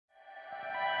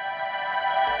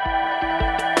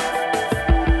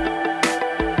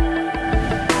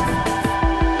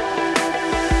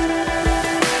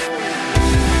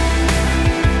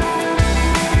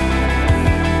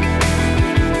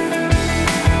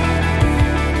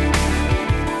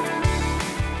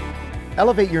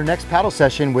Elevate your next paddle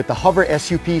session with the Hover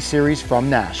SUP series from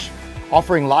Naish.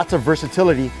 Offering lots of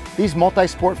versatility, these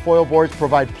multi-sport foil boards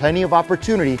provide plenty of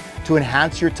opportunity to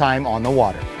enhance your time on the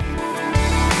water.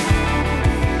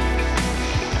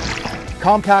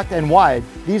 Compact and wide,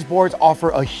 these boards offer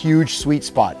a huge sweet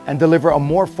spot and deliver a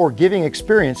more forgiving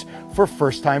experience for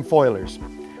first-time foilers.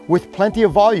 With plenty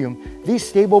of volume, these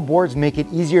stable boards make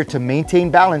it easier to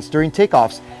maintain balance during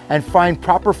takeoffs and find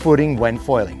proper footing when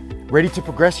foiling. Ready to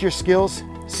progress your skills?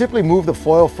 Simply move the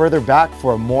foil further back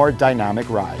for a more dynamic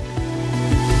ride.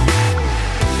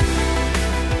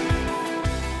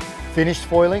 Finished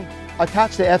foiling?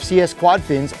 Attach the FCS quad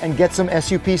fins and get some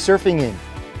SUP surfing in.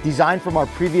 Designed from our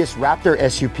previous Raptor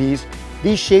SUPs,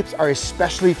 these shapes are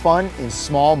especially fun in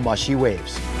small, mushy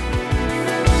waves.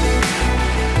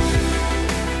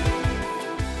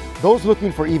 Those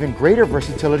looking for even greater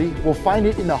versatility will find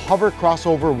it in the Hover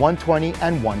Crossover 120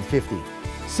 and 150.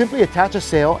 Simply attach a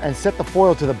sail and set the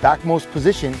foil to the backmost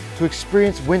position to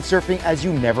experience windsurfing as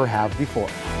you never have before.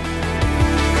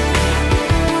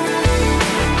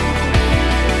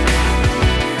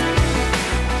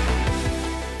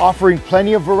 Offering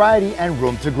plenty of variety and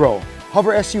room to grow,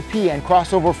 Hover SUP and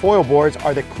Crossover foil boards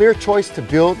are the clear choice to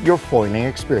build your foiling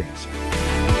experience.